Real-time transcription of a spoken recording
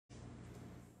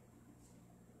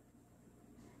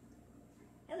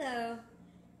Hello.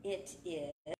 It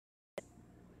is,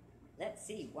 let's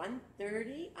see,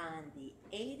 1:30 on the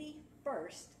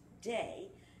 81st day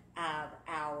of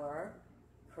our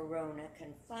Corona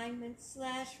confinement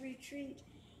 / retreat,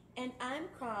 and I'm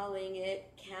calling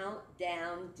it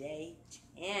Countdown Day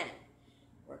 10.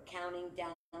 We're counting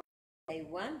down Day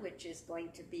 1, which is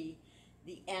going to be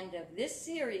the end of this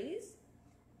series,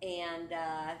 and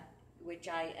which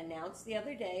I announced the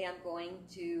other day. I'm going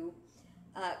to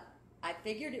I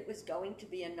figured it was going to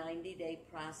be a 90-day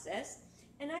process,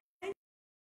 and I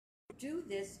do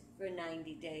this for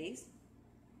 90 days.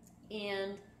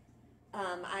 And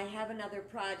I have another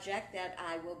project that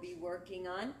I will be working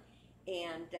on,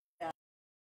 and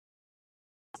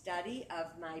study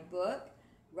of my book,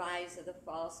 Rise of the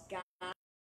False God.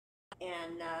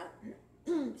 And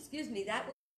excuse me, that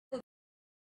will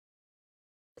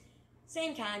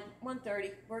same time,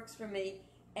 1:30 works for me.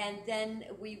 And then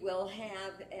we will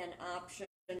have an option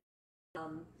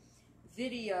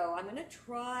video. I'm going to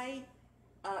try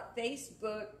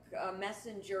Facebook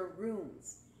Messenger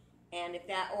rooms, and if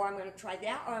that, or I'm going to try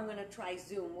that, or I'm going to try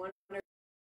Zoom. One or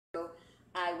two.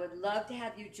 I would love to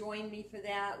have you join me for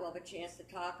that. We'll have a chance to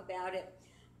talk about it.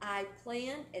 I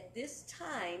plan at this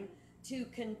time to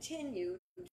continue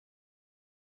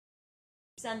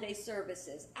Sunday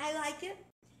services. I like it,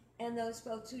 and those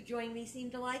folks who join me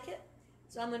seem to like it.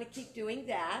 So I'm going to keep doing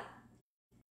that.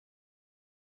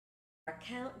 Our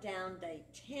countdown Day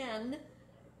 10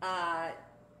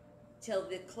 till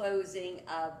the closing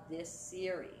of this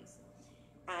series.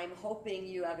 I'm hoping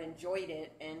you have enjoyed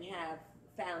it and have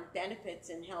found benefits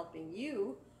in helping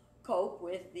you cope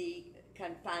with the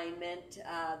confinement,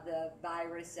 the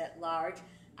virus at large.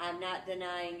 I'm not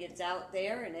denying it's out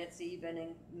there, and it's even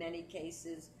in many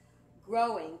cases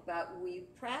growing, but we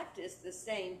practice the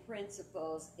same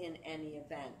principles in any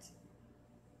event.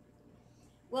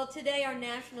 Well, today our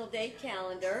National Day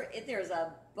calendar, there's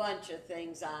a bunch of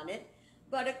things on it,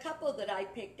 but a couple that I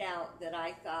picked out that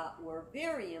I thought were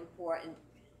very important.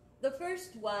 The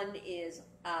first one is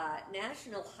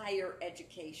National Higher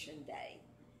Education Day.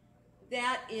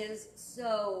 That is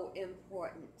so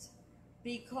important,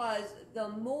 because the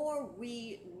more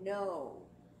we know,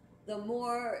 the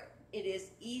more it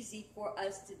is easy for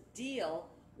us to deal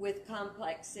with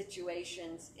complex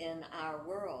situations in our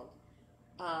world.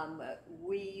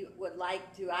 We would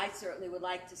like to, I certainly would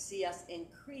like to see us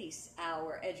increase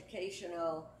our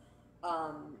educational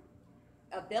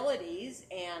abilities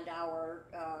and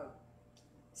our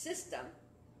system.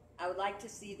 I would like to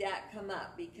see that come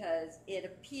up, because it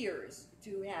appears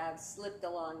to have slipped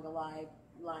along the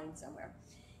line somewhere.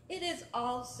 It is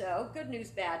also, good news,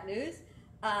 bad news,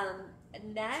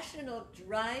 National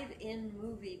Drive-In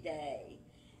Movie Day.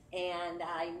 And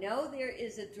I know there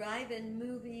is a drive-in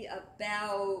movie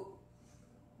about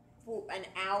an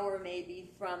hour maybe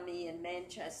from me in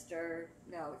Manchester.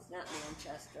 No, it's not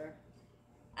Manchester.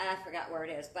 I forgot where it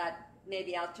is, but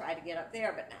maybe I'll try to get up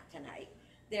there, but not tonight.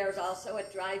 There's also a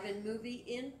drive-in movie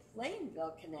in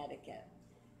Plainville, Connecticut.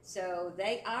 So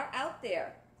they are out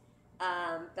there.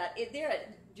 But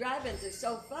drive-ins are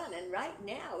so fun, and right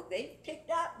now they've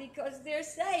picked up because they're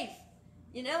safe.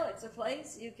 You know, it's a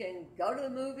place you can go to the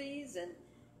movies and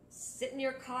sit in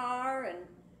your car. And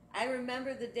I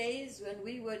remember the days when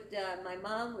we would, my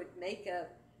mom would make a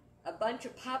bunch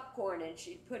of popcorn, and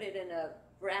she'd put it in a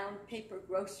brown paper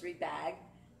grocery bag,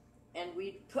 and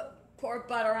we'd pour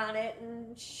butter on it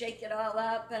and shake it all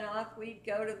up, and off we'd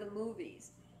go to the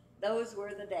movies. Those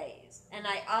were the days. And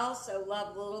I also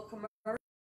love the little commercial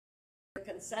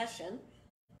concession.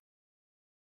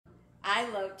 I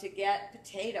love to get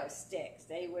potato sticks.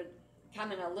 They would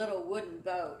come in a little wooden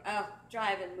boat. Oh,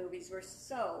 drive-in movies were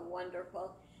so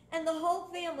wonderful. And the whole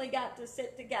family got to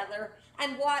sit together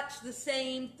and watch the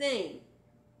same thing.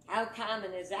 How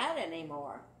common is that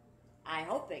anymore? I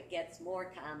hope it gets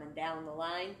more common down the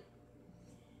line.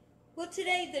 Well,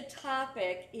 today the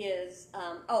topic is,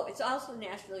 it's also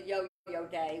National Yo-Yo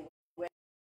Day.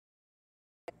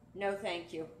 No,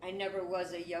 thank you. I never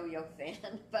was a yo-yo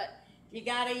fan, but if you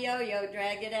got a yo-yo,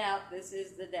 drag it out. This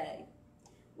is the day.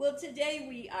 Well, today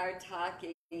we are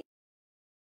talking,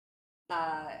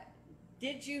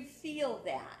 did you feel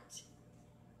that?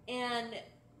 And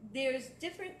there's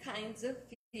different kinds of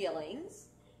feelings.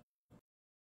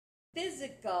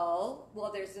 Physical,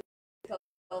 well, there's a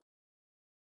physical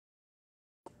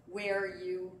where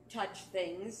you touch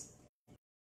things.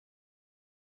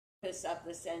 The purpose of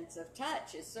the sense of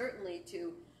touch is certainly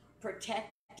to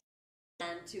protect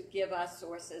and to give us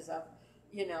sources of,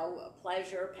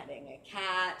 pleasure, petting a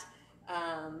cat,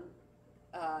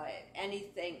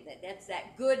 anything that's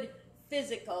that good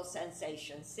physical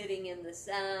sensation, sitting in the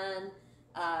sun,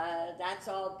 That's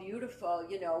all beautiful.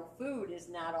 You know, food is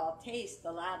not all taste,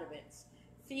 a lot of it's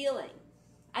feeling.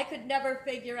 I could never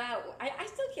figure out, I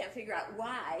still can't figure out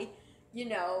why, you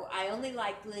know, I only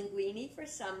like linguine for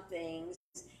some things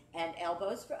and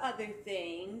elbows for other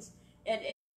things. And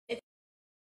it's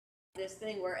this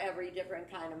thing where every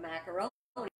different kind of macaroni,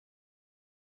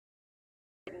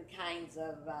 different kinds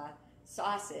of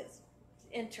sauces.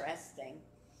 Interesting.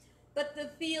 But the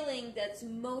feeling that's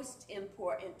most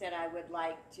important that I would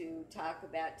like to talk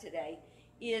about today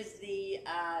is the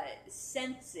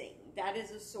sensing. That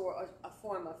is a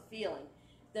form of feeling.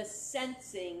 The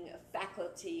sensing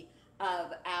faculty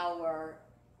of our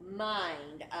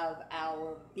mind, of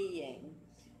our being,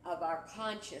 of our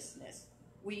consciousness.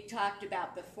 We talked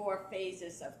about the 4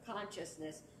 phases of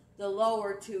consciousness, the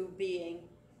lower 2 being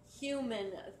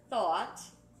human thought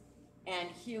and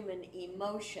human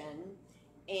emotion,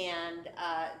 and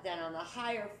then on the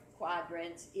higher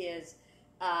quadrants is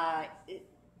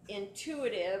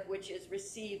intuitive, which is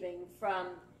receiving from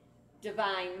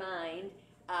divine mind,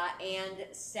 and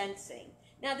sensing.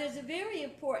 Now, there's a very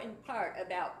important part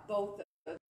about both of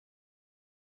them.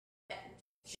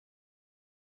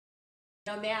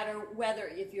 No matter whether,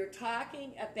 if you're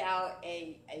talking about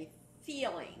a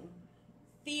feeling,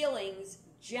 feelings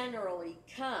generally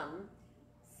come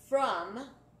from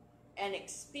an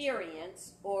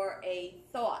experience or a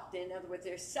thought. In other words,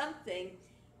 there's something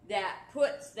that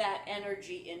puts that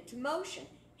energy into motion.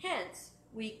 Hence,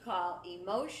 we call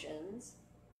emotions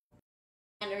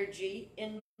energy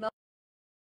in motion.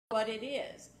 What it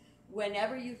is.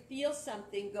 Whenever you feel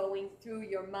something going through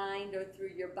your mind or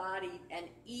through your body, an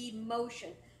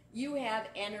emotion, you have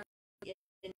energy.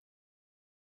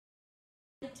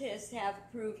 Scientists have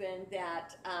proven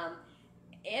that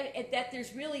that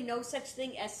there's really no such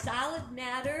thing as solid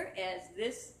matter as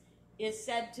this is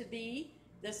said to be.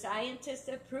 The scientists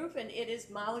have proven it is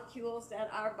molecules that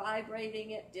are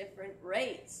vibrating at different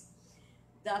rates.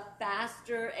 The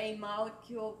faster a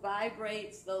molecule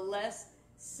vibrates, the less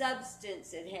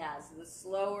substance it has. The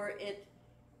slower it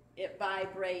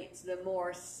vibrates, the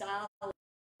more solid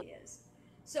it is.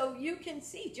 So you can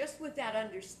see, just with that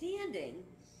understanding,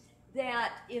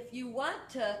 that if you want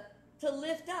to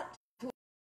lift up to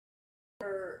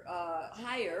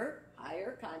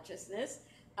higher consciousness,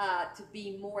 to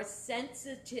be more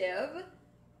sensitive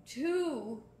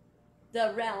to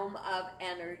the realm of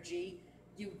energy,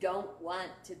 you don't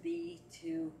want to be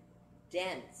too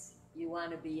dense. You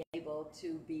want to be able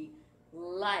to be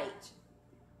light.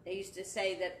 They used to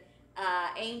say that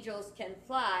angels can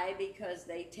fly because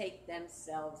they take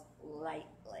themselves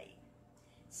lightly.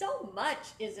 So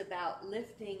much is about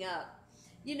lifting up.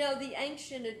 You know, the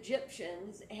ancient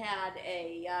Egyptians had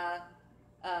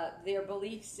their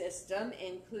belief system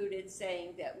included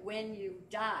saying that when you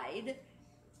died,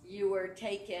 you were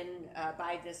taken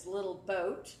by this little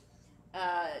boat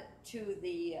to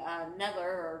the nether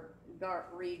or dark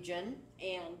region,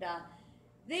 and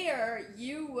there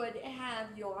you would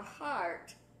have your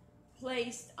heart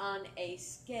placed on a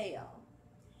scale.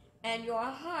 And your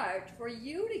heart, for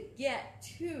you to get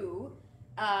to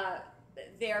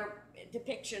their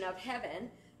depiction of heaven,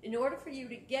 in order for you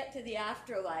to get to the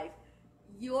afterlife,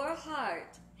 your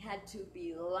heart had to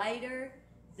be lighter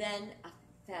than a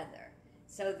feather.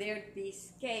 So there'd be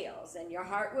scales, and your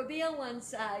heart would be on one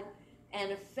side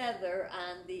and a feather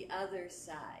on the other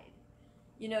side.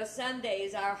 You know, some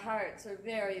days our hearts are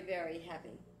very, very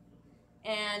heavy.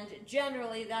 And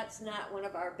generally, that's not one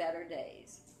of our better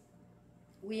days.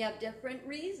 We have different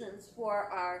reasons for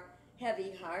our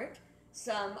heavy heart.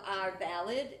 Some are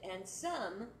valid and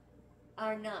some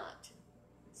are not.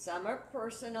 Some are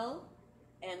personal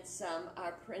and some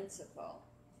are principle.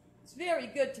 It's very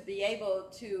good to be able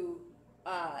to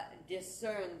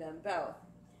discern them both.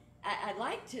 I'd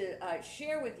like to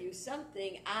share with you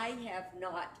something I have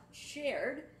not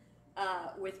shared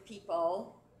with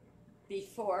people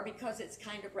before because it's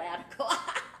kind of radical.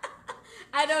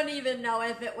 I don't even know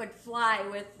if it would fly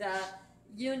with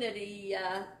unity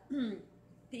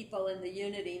people in the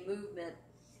unity movement.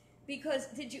 Because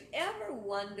did you ever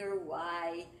wonder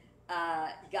why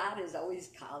God is always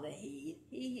called a he?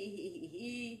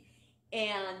 He.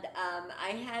 And I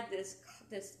had this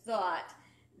thought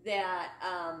that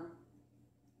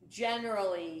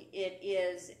generally it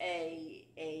is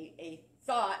a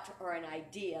thought or an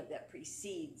idea that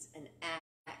precedes an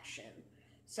action.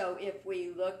 So if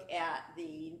we look at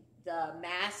the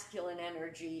masculine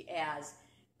energy as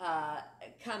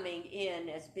coming in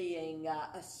as being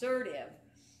assertive,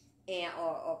 and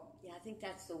yeah, I think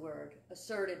that's the word,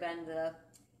 assertive, and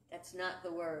that's not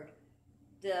the word.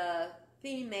 The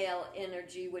female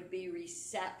energy would be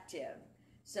receptive.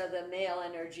 So the male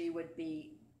energy would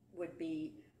be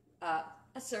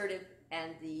assertive,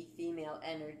 and the female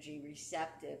energy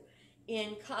receptive.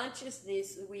 In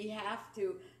consciousness, we have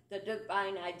to. The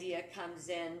divine idea comes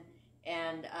in,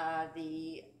 and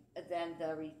the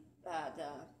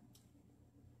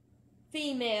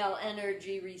female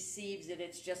energy receives it.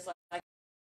 It's just like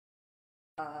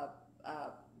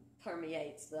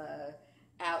permeates the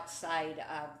outside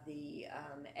of the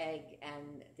egg,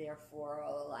 and therefore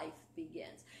life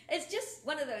begins. It's just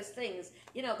one of those things,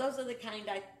 those are the kind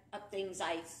of things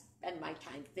I spend my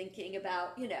time thinking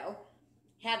about.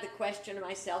 Had the question to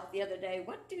myself the other day,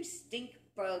 what do stink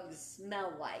bugs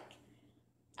smell like?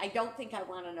 I don't think I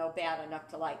want to know bad enough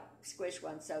to like squish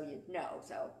one so you'd know.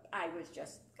 So I was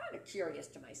just kind of curious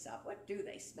to myself, what do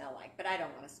they smell like? But I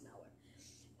don't want to smell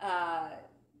it.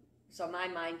 So my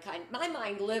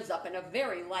mind lives up in a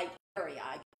very light area,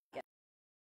 I guess.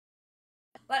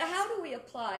 But how do we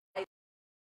apply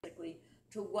basically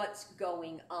to what's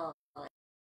going on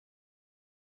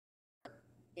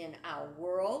in our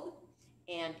world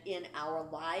and in our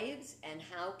lives, and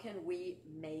how can we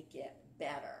make it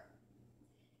better?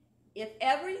 If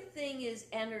everything is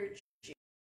energy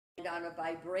and on a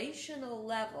vibrational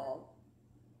level,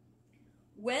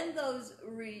 when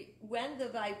the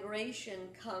vibration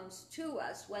comes to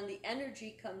us, when the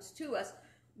energy comes to us,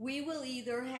 we will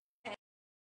either have a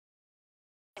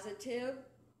positive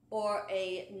or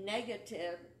a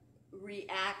negative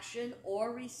reaction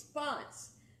or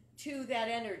response to that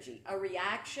energy. A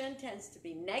reaction tends to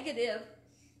be negative.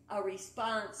 A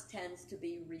response tends to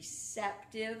be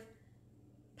receptive,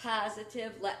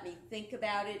 positive. Let me think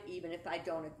about it. Even if I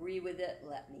don't agree with it,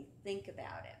 let me think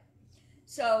about it.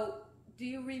 So, do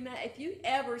you remember, if you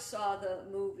ever saw the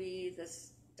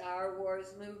Star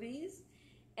Wars movies,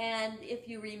 and if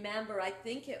you remember, I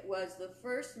think it was the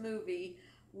first movie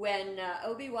when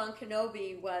Obi-Wan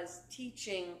Kenobi was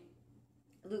teaching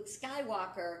Luke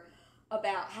Skywalker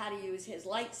about how to use his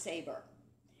lightsaber.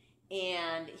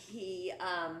 And he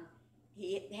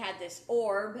had this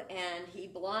orb, and he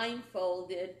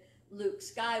blindfolded Luke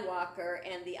Skywalker,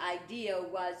 and the idea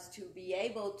was to be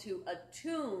able to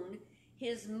attune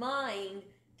his mind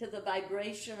to the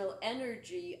vibrational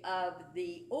energy of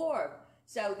the orb.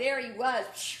 So there he was,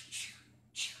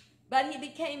 but he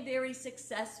became very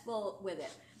successful with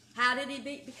it. How did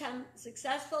he become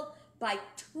successful? By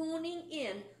tuning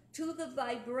in to the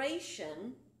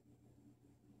vibration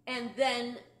and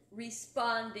then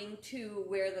responding to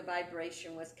where the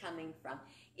vibration was coming from.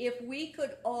 If we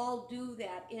could all do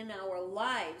that in our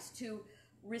lives to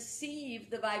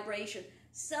receive the vibration,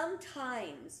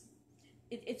 sometimes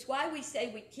it's why we say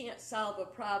we can't solve a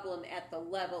problem at the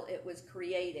level it was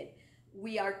created.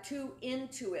 We are too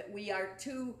into it. We are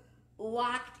too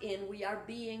locked in. We are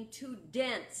being too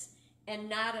dense and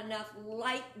not enough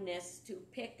lightness to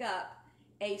pick up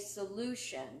a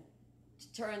solution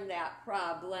to turn that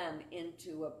problem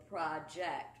into a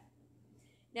project.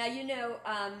 Now, in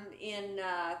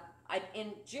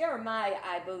Jeremiah,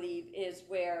 I believe, is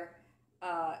where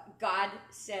God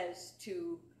says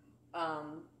to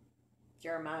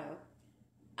Jeremiah,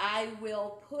 I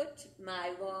will put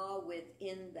my law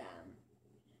within them.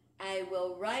 I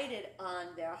will write it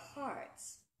on their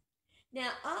hearts.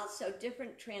 Now, also,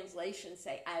 different translations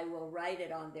say, I will write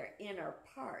it on their inner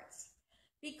parts.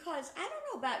 Because I don't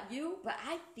know about you, but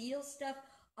I feel stuff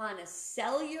on a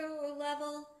cellular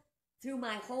level through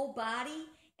my whole body.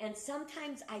 And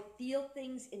sometimes I feel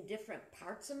things in different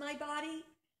parts of my body.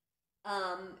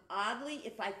 Oddly,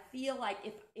 if I feel like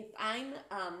if I'm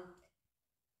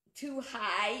too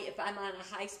high, if I'm on a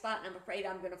high spot and I'm afraid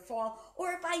I'm going to fall,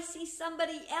 or if I see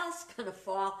somebody else going to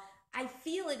fall, I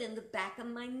feel it in the back of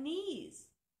my knees.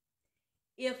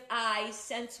 If I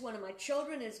sense one of my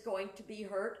children is going to be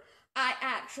hurt, I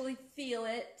actually feel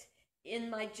it in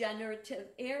my generative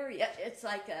area. It's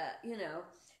like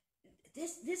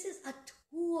this is a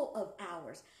tool of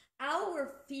ours.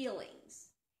 Our feelings,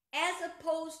 as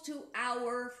opposed to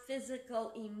our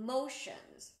physical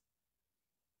emotions.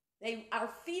 Our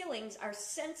feelings, our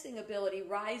sensing ability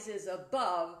rises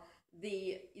above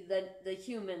the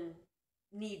human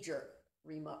knee-jerk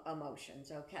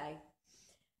emotions, okay?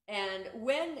 And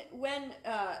when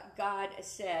God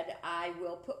said, I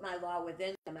will put my law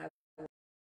within them,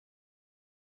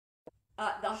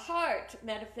 the heart,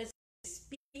 metaphysically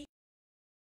speaking,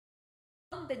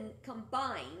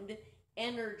 combined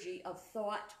energy of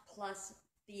thought plus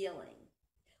feeling.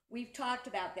 We've talked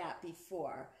about that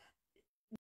before.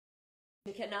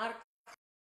 You cannot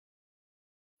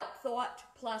thought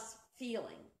plus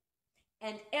feeling,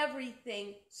 and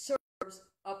everything serves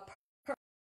a purpose.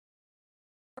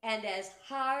 And as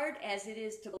hard as it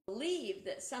is to believe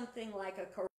that something like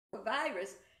a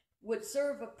coronavirus would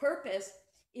serve a purpose,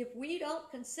 if we don't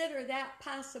consider that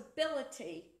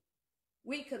possibility,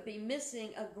 we could be missing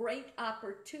a great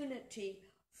opportunity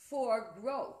for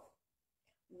growth.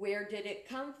 Where did it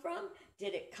come from?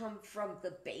 Did it come from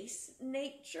the base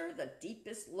nature, the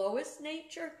deepest, lowest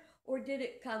nature, or did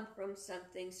it come from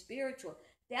something spiritual?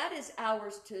 That is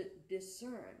ours to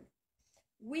discern.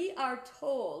 We are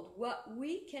told what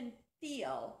we can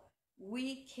feel,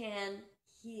 we can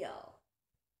heal.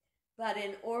 But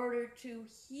in order to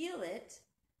heal it,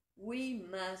 we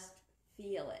must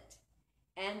feel it.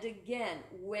 And again,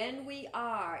 when we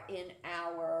are in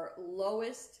our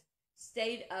lowest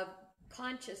state of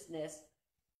consciousness,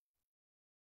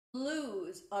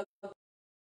 lose a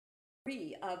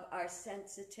degree of our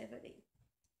sensitivity.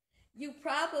 You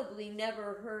probably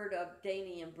never heard of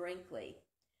Daniel Brinkley.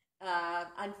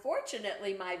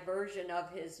 Unfortunately, my version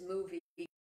of his movie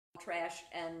trashed,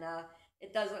 and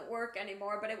it doesn't work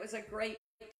anymore, but it was a great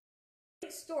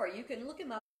story. You can look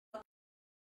him up.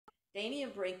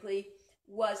 Daniel Brinkley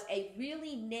was a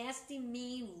really nasty,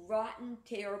 mean, rotten,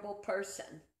 terrible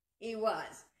person. He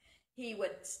was. He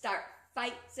would start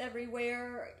fights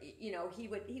everywhere. You know, he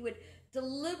would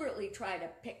deliberately try to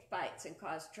pick fights and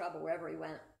cause trouble wherever he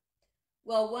went.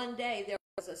 Well, one day there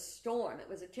was a storm. It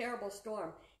was a terrible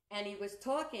storm. And he was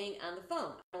talking on the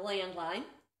phone, a landline,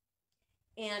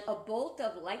 and a bolt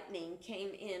of lightning came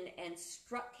in and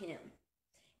struck him.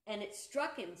 And it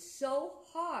struck him so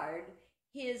hard,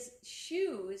 his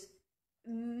shoes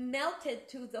melted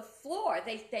to the floor.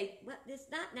 It's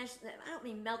not necessarily, I don't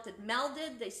mean melted,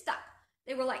 melded, they stuck.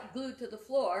 They were like glued to the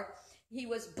floor. He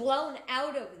was blown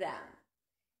out of them.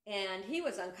 And he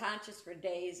was unconscious for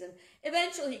days, and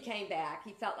eventually he came back.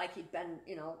 He felt like he'd been,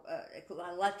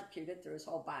 electrocuted through his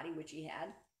whole body, which he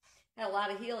had a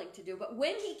lot of healing to do. But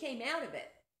when he came out of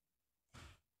it,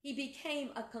 he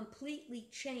became a completely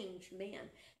changed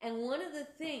man. And one of the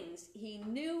things he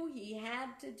knew he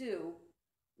had to do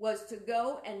was to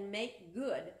go and make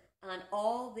good on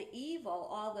all the evil,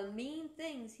 all the mean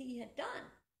things he had done.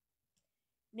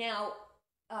 Now,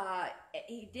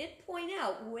 he did point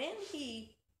out when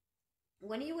he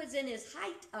was in his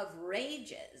height of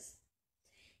rages,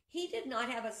 he did not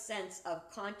have a sense of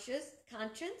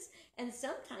conscience, and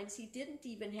sometimes he didn't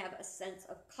even have a sense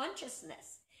of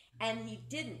consciousness, and he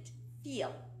didn't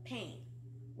feel pain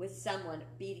with someone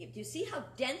beating him. Do you see how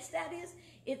dense that is?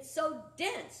 It's so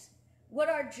dense. What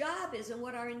our job is and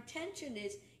what our intention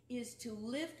is to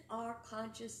lift our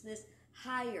consciousness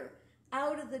higher,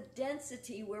 out of the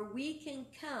density where we can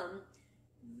come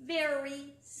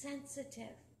very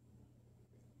sensitive.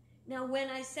 Now, when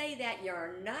I say that,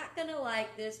 you're not going to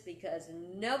like this because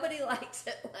nobody likes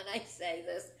it when I say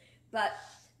this, but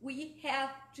we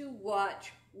have to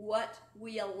watch what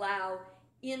we allow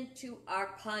into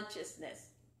our consciousness,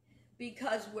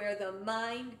 because where the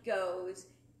mind goes,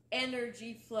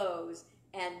 energy flows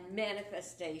and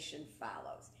manifestation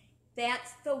follows.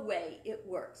 That's the way it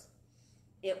works.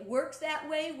 It works that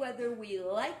way whether we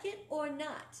like it or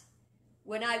not.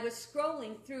 When I was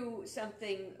scrolling through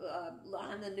something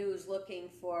on the news looking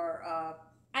for, I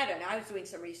was doing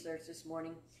some research this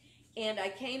morning, and I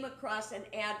came across an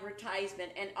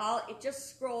advertisement, and it just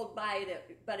scrolled by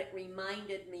it, but it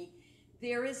reminded me,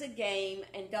 there is a game,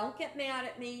 and don't get mad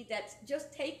at me,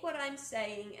 just take what I'm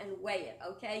saying and weigh it,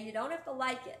 okay? You don't have to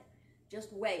like it,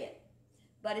 just weigh it.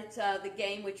 But it's the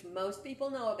game which most people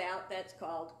know about, that's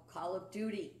called Call of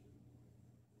Duty.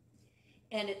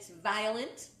 And it's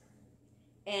violent,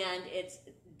 and it's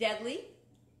deadly,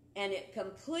 and it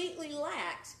completely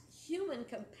lacks human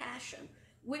compassion,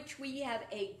 which we have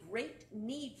a great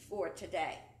need for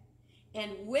today.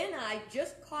 And when I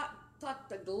just caught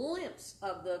a glimpse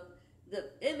of the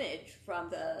image from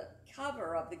the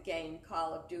cover of the game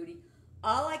Call of Duty,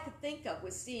 all I could think of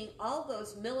was seeing all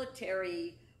those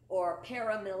military or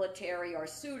paramilitary or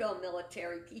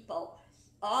pseudo-military people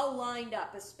all lined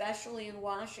up, especially in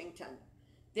Washington.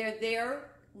 They're there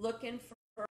looking for,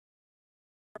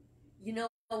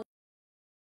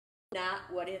 not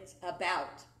what it's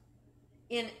about.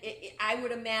 I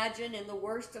would imagine in the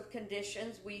worst of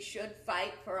conditions, we should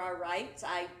fight for our rights.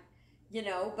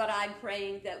 But I'm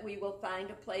praying that we will find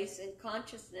a place in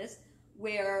consciousness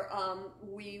where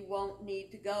we won't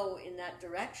need to go in that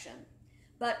direction.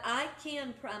 But I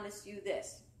can promise you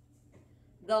this.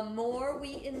 The more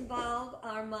we involve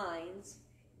our minds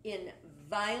in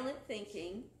violent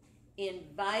thinking, in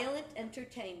violent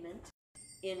entertainment,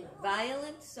 in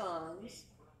violent songs,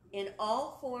 in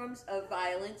all forms of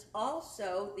violence,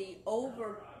 also the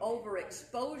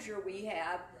overexposure we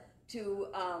have to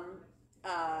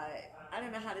I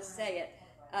don't know how to say it,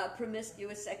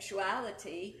 promiscuous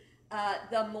sexuality,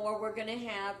 the more we're going to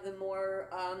have, the more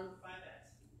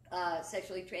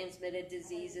sexually transmitted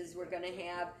diseases we're going to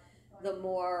have, the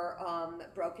more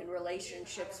broken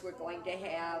relationships we're going to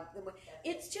have.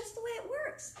 It's just the way it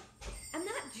works. I'm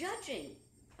not judging.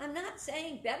 I'm not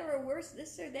saying better or worse,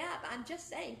 this or that. I'm just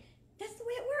saying that's the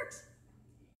way it works.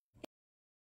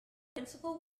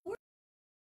 Principle works.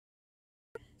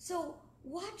 So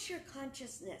watch your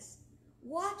consciousness.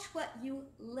 Watch what you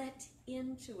let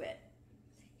into it.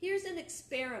 Here's an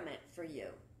experiment for you.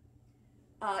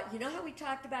 You know how we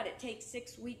talked about it takes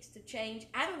 6 weeks to change?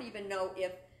 I don't even know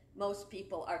if most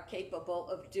people are capable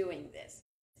of doing this.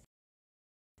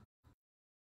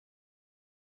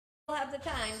 We'll have the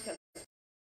time because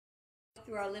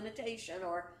through our limitation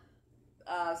or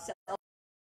self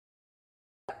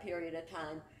period of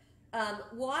time.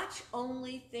 Watch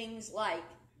only things like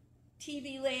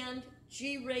TV Land,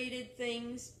 G-rated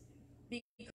things.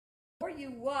 Before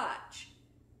you watch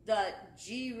the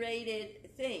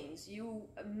G-rated things, you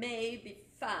may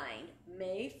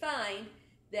find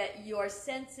that your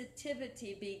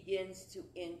sensitivity begins to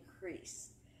increase.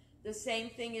 The same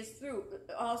thing is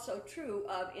also true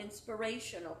of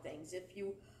inspirational things. If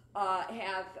you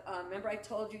remember I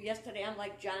told you yesterday, I'm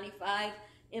like Johnny 5,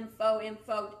 info,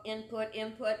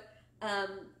 input.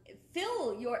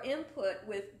 Fill your input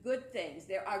with good things.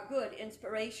 There are good,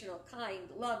 inspirational, kind,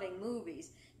 loving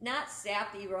movies, not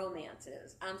sappy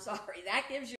romances. I'm sorry, that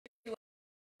gives you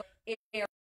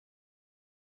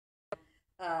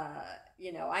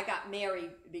I got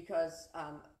married because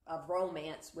of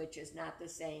romance, which is not the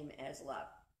same as love.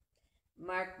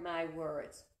 Mark my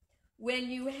words. When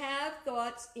you have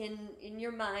thoughts in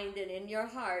your mind and in your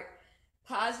heart,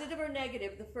 positive or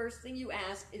negative, the first thing you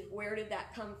ask is, where did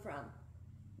that come from?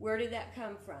 Where did that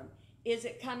come from? Is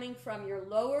it coming from your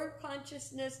lower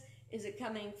consciousness? Is it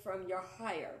coming from your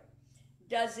higher?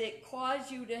 Does it cause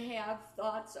you to have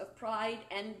thoughts of pride,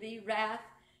 envy, wrath,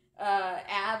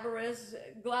 avarice,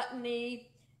 gluttony?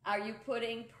 Are you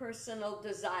putting personal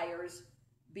desires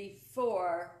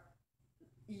before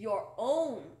your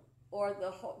own or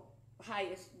the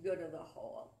highest good of the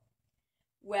whole?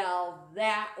 Well,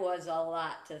 that was a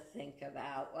lot to think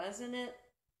about, wasn't it?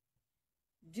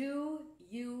 Do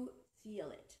you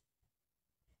feel it?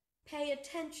 Pay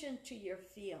attention to your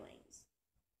feelings.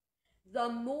 The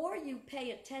more you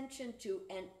pay attention to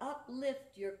and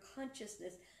uplift your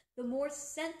consciousness, the more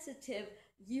sensitive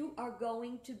you are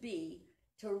going to be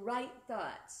to right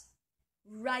thoughts,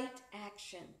 right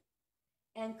action,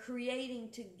 and creating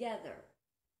together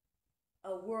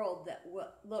a world that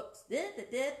looks,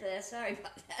 sorry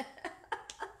about that,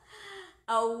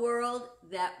 a world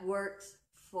that works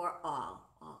for all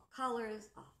colors,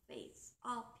 all faiths,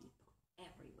 all people,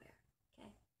 everywhere,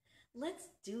 okay? Let's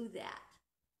do that.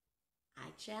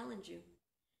 I challenge you.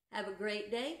 Have a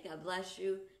great day. God bless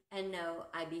you. And know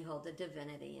I behold the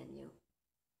divinity in you.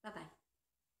 Bye-bye.